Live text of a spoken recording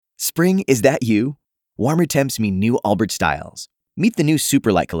Spring, is that you? Warmer temps mean new Allbirds styles. Meet the new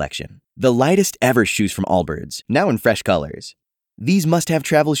Superlight collection, the lightest ever shoes from Allbirds, now in fresh colors. These must-have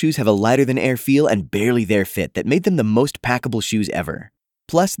travel shoes have a lighter-than-air feel and barely there fit that made them the most packable shoes ever.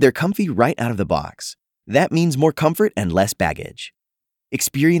 Plus, they're comfy right out of the box. That means more comfort and less baggage.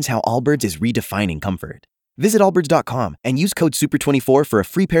 Experience how Allbirds is redefining comfort. Visit allbirds.com and use code SUPER24 for a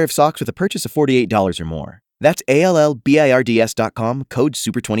free pair of socks with a purchase of $48 or more. That's ALLBIRDS.com, code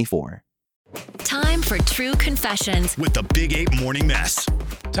SUPER24. Time for True Confessions with the Big 8 Morning Mess.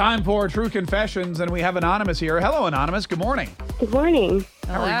 Time for True Confessions, and we have Anonymous here. Hello, Anonymous. Good morning. Good morning.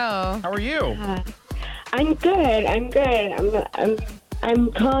 How are you? I'm good.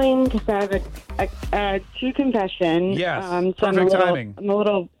 I'm calling because I have a true confession. Yes. Perfect Timing. I'm a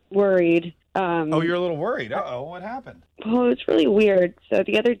little worried. You're a little worried. Uh-oh, what happened? Well, it's really weird. So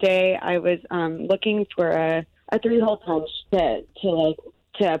the other day I was looking for a 3-hole punch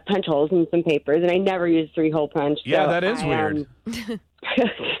to punch holes in some papers, and I never use 3-hole punch. Yeah, so that is weird.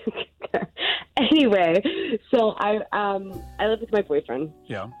 Anyway, so I lived with my boyfriend.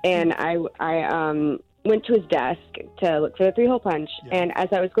 Yeah. And I went to his desk to look for the 3-hole punch. Yeah. And as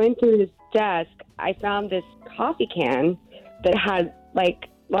I was going through his desk, I found this coffee can that had like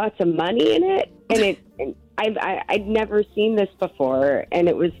lots of money in it, and I'd never seen this before, and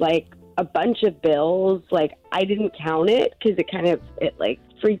it was like a bunch of bills. Like I didn't count it because it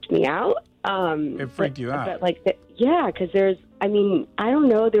freaked me out. It freaked you out. But like because I don't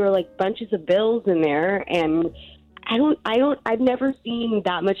know, there were like bunches of bills in there, and I've never seen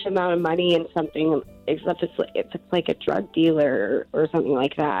that much amount of money in something except if it's like a drug dealer or something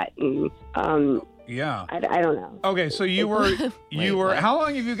like that. And yeah, I don't know. Okay, so you were. How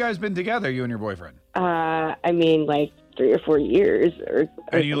long have you guys been together, you and your boyfriend? Like 3 or 4 years or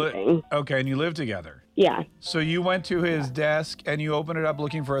something. Okay, and you live together. Yeah. So you went to his desk and you opened it up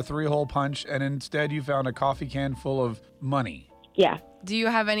looking for a 3-hole punch, and instead you found a coffee can full of money. Yeah. Do you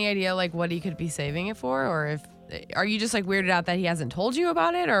have any idea like what he could be saving it for, or are you just like weirded out that he hasn't told you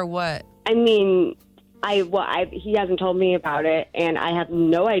about it, or what? He hasn't told me about it, and I have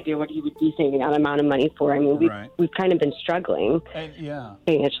no idea what he would be saving that amount of money for. I mean, we've kind of been struggling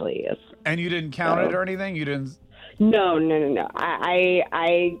financially. Yes. And you didn't count it or anything? You didn't? No.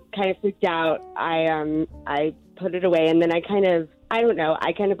 I kind of freaked out. I put it away, and then I kind of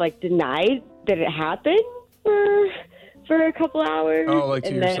denied that it happened for a couple hours. Oh, like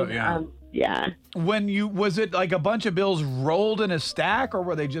to yourself, yeah. Yeah. Was it like a bunch of bills rolled in a stack, or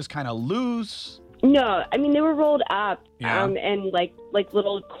were they just kind of loose? No, they were rolled up, Yeah. and like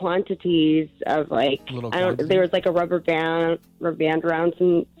little quantities of quantities? there was like a rubber band around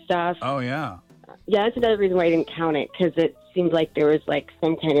some stuff. Oh, yeah. Yeah, that's another reason why I didn't count it, because it seemed like there was like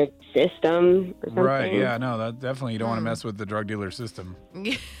some kind of system or something. Right, yeah, no, that definitely, you don't want to mess with the drug dealer system.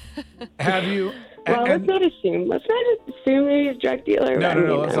 Have you? Let's not assume that he's a drug dealer.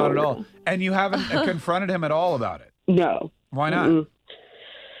 No, that's not at all. And you haven't confronted him at all about it? No. Why not? Mm-mm.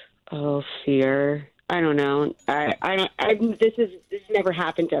 Oh, fear. I don't know. This has never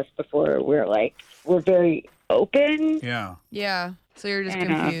happened to us before. We're very open. Yeah. Yeah. So you're just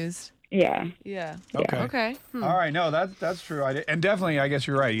confused. Yeah. Yeah. Okay. All right. No, that's true. And definitely, I guess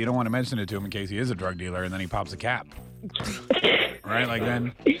you're right. You don't want to mention it to him in case he is a drug dealer and then he pops a cap. Right? Like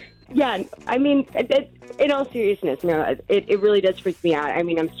then. Yeah. In all seriousness, no, it really does freak me out.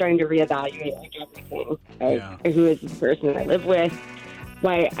 I'm starting to reevaluate everything. Who is this person that I live with?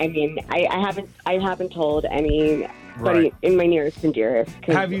 Why? I haven't told anybody in my nearest and dearest.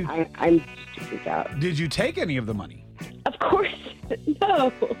 Have you? I'm just freaked out. Did you take any of the money? Of course,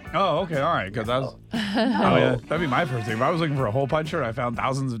 no. Oh, okay, all right. Because oh yeah, that'd be my first thing. If I was looking for a hole puncher and I found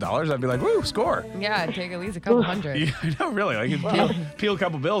thousands of dollars, I'd be like, woo, score. Yeah, I'd take at least a couple hundred. Yeah, no, really. Like peel a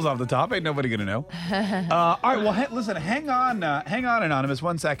couple bills off the top. Ain't nobody gonna know. All right. Well, listen. Hang on, Anonymous.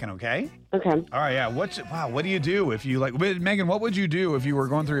 1 second, okay? Okay. All right. Yeah. What do you do if you Megan? What would you do if you were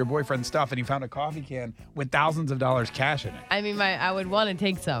going through your boyfriend's stuff and you found a coffee can with thousands of dollars cash in it? I would want to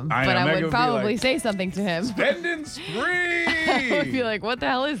take some, I but know, I Megan would would be probably like, say something to him. Spending spree. I would be like, what the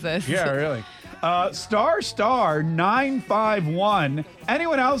hell is this? Yeah, really. Star 951.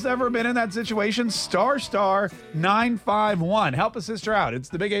 Anyone else ever been in that situation? Star 951. Help a sister out. It's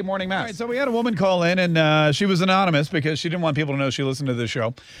the Big 8 Morning Mess. All right, so we had a woman call in, and she was anonymous because she didn't want people to know she listened to the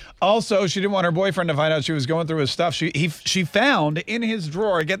show. Also, she didn't want her boyfriend to find out she was going through his stuff. She found in his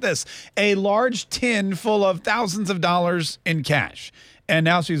drawer, get this, a large tin full of thousands of dollars in cash. And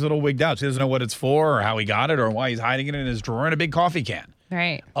now she's a little wigged out. She doesn't know what it's for or how he got it or why he's hiding it in his drawer in a big coffee can.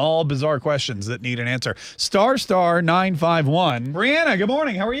 Right. All bizarre questions that need an answer. Star 951. Brianna, good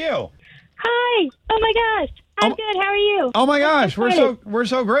morning. How are you? Hi. Oh, my gosh. I'm good. How are you? Oh my gosh, we're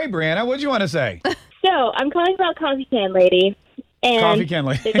so great, Brianna. What do you want to say? So I'm calling about Coffee Can Lady. And Coffee Can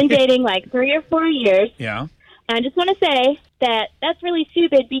Lady. they've been dating like 3 or 4 years. Yeah. And I just want to say that that's really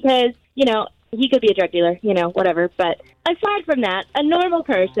stupid because, he could be a drug dealer, whatever. But aside from that, a normal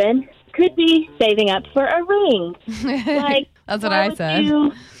person could be saving up for a ring. Like, That's what why I would said.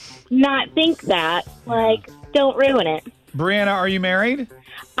 you not think that? Like, don't ruin it. Brianna, are you married?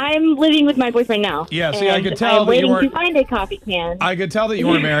 I'm living with my boyfriend now. Yeah, see, I and could tell I'm that you waiting weren't. to find a coffee can. I could tell that you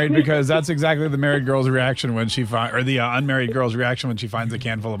weren't married because that's exactly the married girl's reaction when she or the unmarried girl's reaction when she finds a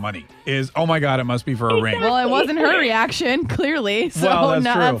can full of money is, oh my God, it must be for a ring. Well, it wasn't her reaction, clearly. So Well,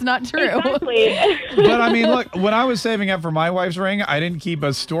 that's true. that's not true. Exactly. But I mean, look, when I was saving up for my wife's ring, I didn't keep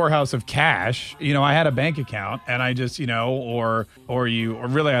a storehouse of cash. I had a bank account, and I just, or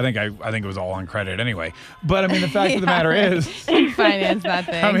really, I think it was all on credit anyway. But I mean, the fact of the matter is, Finance that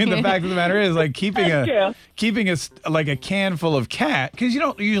thing. I mean, the fact of the matter is, like keeping true. a can full of cat, because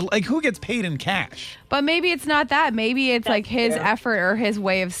you like who gets paid in cash. But maybe it's not that. Maybe it's like his effort or his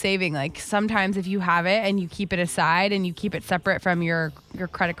way of saving. Like sometimes if you have it and you keep it aside and you keep it separate from your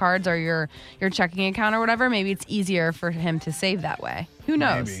credit cards or your checking account or whatever, maybe it's easier for him to save that way. Who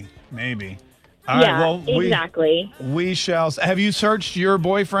knows? Maybe. All right, well, exactly. We shall. Have you searched your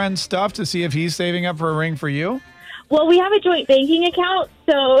boyfriend's stuff to see if he's saving up for a ring for you? Well, we have a joint banking account,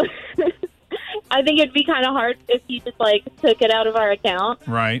 so I think it'd be kind of hard if he just took it out of our account.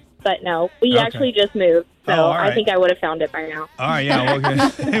 Right. But no, we Okay. actually just moved, so all right. I think I would have found it by now. All right,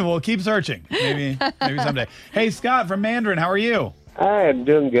 yeah, we'll keep searching. Maybe someday. Hey, Scott from Mandarin, how are you? Hi, I'm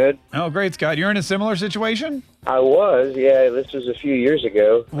doing good. Oh, great, Scott. You're in a similar situation? I was, yeah. This was a few years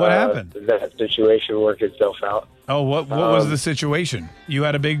ago. What happened? That situation worked itself out. Oh, what was the situation? You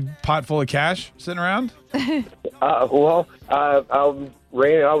had a big pot full of cash sitting around? I was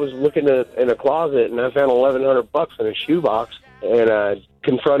looking in a closet and I found $1,100 in a shoebox, and I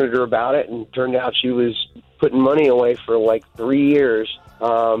confronted her about it, and turned out she was putting money away for like 3 years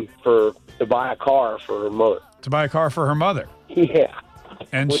to buy a car for her mother. To buy a car for her mother. Yeah,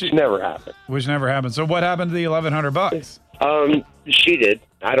 And which never happened. Which never happened. So what happened to the $1,100? She did.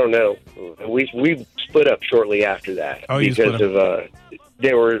 I don't know. We split up shortly after that. Oh, you because split up.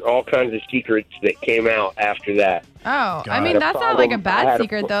 there were all kinds of secrets that came out after that. Oh, God. I mean, that's not like a I bad had a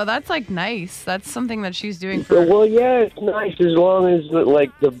secret, though. That's nice. That's something that she's doing for. Well, yeah, it's nice as long as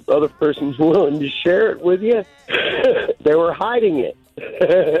the other person's willing to share it with you. They were hiding it.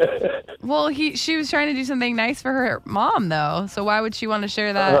 Well, she was trying to do something nice for her mom, though. So why would she want to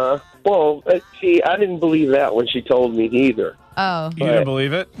share that? Well, see, I didn't believe that when she told me either. Oh. You didn't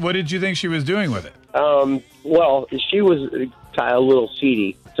believe it? What did you think she was doing with it? Well, she was a little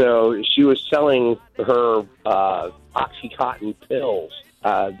seedy, so she was selling her OxyContin pills.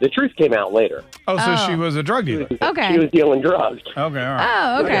 The truth came out later. Oh, so she was a drug dealer. Okay. She was dealing drugs. Okay, all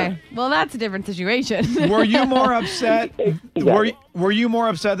right. Oh, okay. Well, that's a different situation. Were you more upset? Exactly. Were you more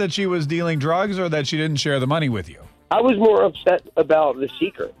upset that she was dealing drugs or that she didn't share the money with you? I was more upset about the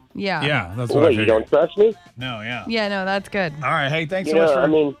secret. Yeah. Yeah, that's what I Wait, you figured. don't trust me? No, yeah. Yeah, no, that's good. All right, hey, thanks so Yeah, much for. I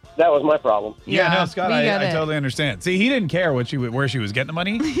mean, that was my problem. yeah, no, Yeah, Scott, we I get it. totally understand. See, he didn't care where she was getting the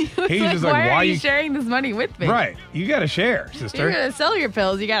money. He's just like, why why are you sharing this money with me? Right, you got to share, You're sister. gonna sell your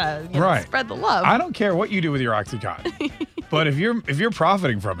pills. You gotta Right. spread the love. I don't care what you do with your OxyContin, but if you're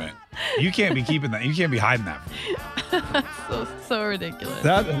profiting from it, you can't be keeping that. You can't be hiding that. so ridiculous.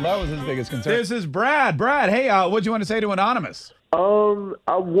 That was his biggest concern. This is Brad. Brad, hey, what do you want to say to Anonymous?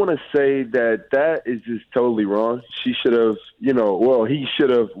 I want to say that is just totally wrong. She should have, he should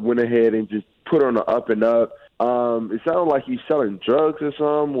have went ahead and just put on the up and up. It sounded like he's selling drugs or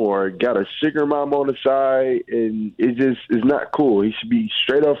something, or got a sugar mom on the side, and it just is not cool. He should be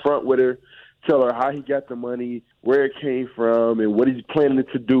straight up front with her, tell her how he got the money, where it came from, and what he's planning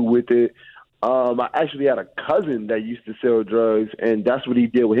to do with it. I actually had a cousin that used to sell drugs, and that's what he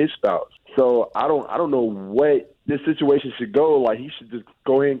did with his spouse. So I don't know what this situation should go. Like, he should just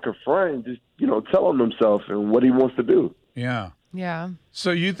go ahead and confront and just, tell him himself and what he wants to do. Yeah. Yeah.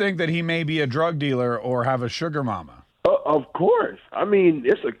 So you think that he may be a drug dealer or have a sugar mama? Of course. I mean,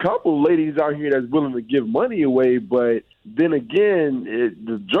 it's a couple ladies out here that's willing to give money away, but then again,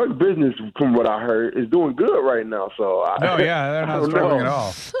 the drug business, from what I heard, is doing good right now. So No, yeah, they're not struggling at know.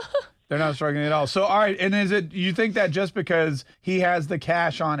 all. They're not struggling at all. So, all right, and you think that just because he has the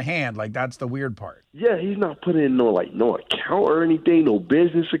cash on hand, like that's the weird part? Yeah, he's not putting in no account or anything, no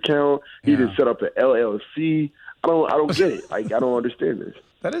business account. He didn't set up an LLC. I don't get it. I don't understand this.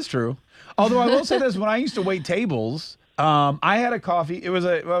 That is true. Although I will say this, when I used to wait tables, I had a coffee. It was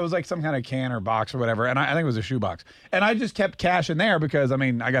like some kind of can or box or whatever, and I think it was a shoebox. And I just kept cash in there because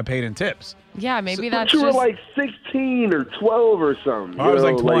I got paid in tips. Yeah, maybe that's But you were just... like 16 or 12 or something. Well, I was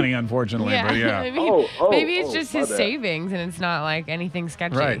like 20, like, unfortunately. But yeah. maybe it's just his my bad. savings and it's not like anything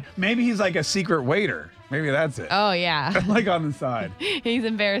sketchy. Right. Maybe he's like a secret waiter. Maybe that's it. Oh, yeah. Like on the side. He's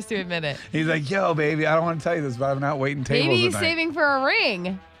embarrassed to admit it. He's like, yo, baby, I don't want to tell you this, but I'm not waiting tables Maybe he's tonight. saving for a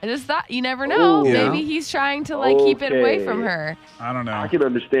ring. I just thought, you never know. Ooh. Yeah. Maybe he's trying to like keep it away from her. I don't know. I can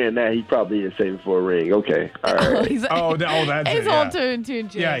understand that. He probably is saving for a ring. Okay. All right. He's that's his it. whole Yeah. tune.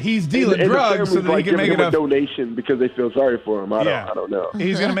 Yeah, he's dealing And the drugs so family's that he like can make giving him enough. a donation because they feel sorry for him. I don't know.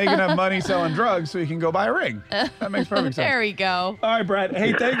 He's going to make enough money selling drugs so he can go buy a ring. That makes perfect sense. There we go. All right, Brett.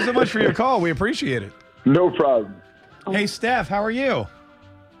 Hey, thanks so much for your call. We appreciate it. No problem. Hey, Steph, how are you?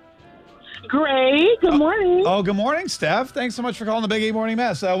 Great. Good morning. Oh, good morning, Steph. Thanks so much for calling the Big 8 Morning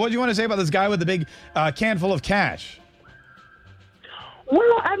Mess. What do you want to say about this guy with the big can full of cash?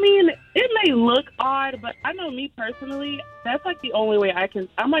 Well, I mean, it may look odd, but I know me personally, that's like the only way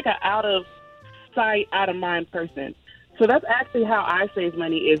I'm like an out of sight, out of mind person. So that's actually how I save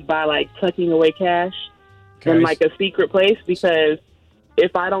money is by like tucking away cash in like a secret place, because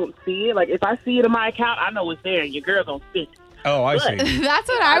if I don't see it, like if I see it in my account, I know it's there and your girl don't see it. Oh, I see. That's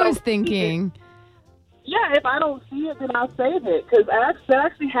what I was thinking. Yeah, if I don't see it, then I'll save it. Because that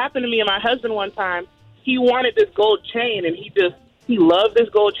actually happened to me and my husband one time. He wanted this gold chain, and he loved this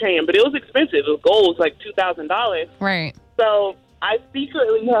gold chain, but it was expensive. It was gold, like $2,000. Right. So I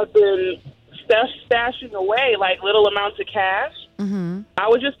secretly have been stashing away like little amounts of cash. Mm-hmm. I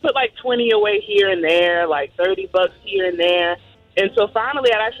would just put like 20 away here and there, like $30 here and there. And so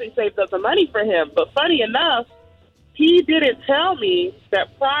finally, I'd actually saved up the money for him. But funny enough, he didn't tell me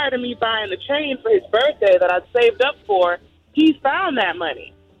that prior to me buying the chain for his birthday that I'd saved up for, he found that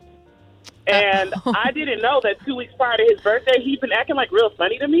money. And I didn't know that 2 weeks prior to his birthday, he'd been acting like real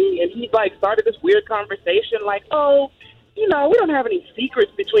funny to me. And he like started this weird conversation like, oh, you know, we don't have any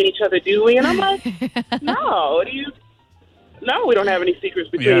secrets between each other, do we? And I'm like, no, we don't have any secrets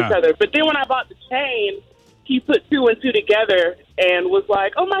between each other. But then when I bought the chain, he put 2 and 2 together and was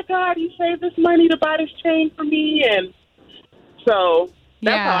like, oh, my God, you saved this money to buy this chain for me. And so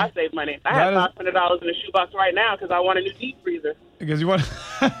that's how I save money. I have $500 in a shoebox right now because I want a new deep freezer. Because you want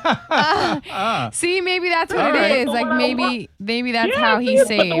See, maybe that's what it is. Like maybe that's how he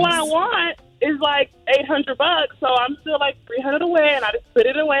saves. But what I want is like $800, so I'm still like $300 away, and I just put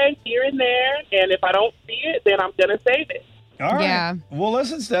it away here and there. And if I don't see it, then I'm gonna save it. All right. Yeah. Well,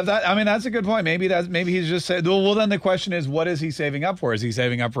 listen, Steph. That's a good point. Maybe he's just saying. Well, then the question is, what is he saving up for? Is he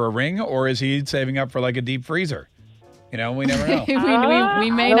saving up for a ring, or is he saving up for like a deep freezer? You know, we never know.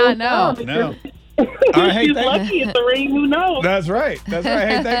 we may not know. No. All right, hey, He's lucky it's the ring. Who knows? That's right.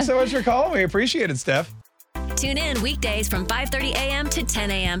 Hey, thanks so much for calling. We appreciate it, Steph. Tune in weekdays from 5:30 a.m. to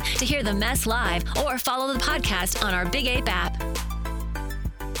 10 a.m. to hear the mess live or follow the podcast on our Big Ape app.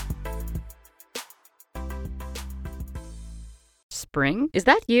 Spring? Is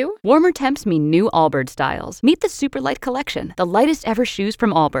that you? Warmer temps mean new Allbirds styles. Meet the Superlight Collection, the lightest ever shoes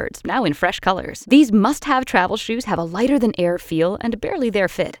from Allbirds, now in fresh colors. These must-have travel shoes have a lighter-than-air feel and a barely-there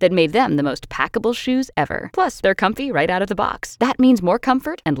fit that made them the most packable shoes ever. Plus, they're comfy right out of the box. That means more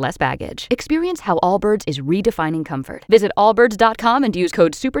comfort and less baggage. Experience how Allbirds is redefining comfort. Visit allbirds.com and use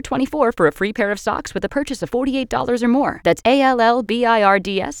code SUPER24 for a free pair of socks with a purchase of $48 or more. That's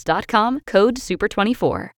ALLBIRDS.com, code SUPER24.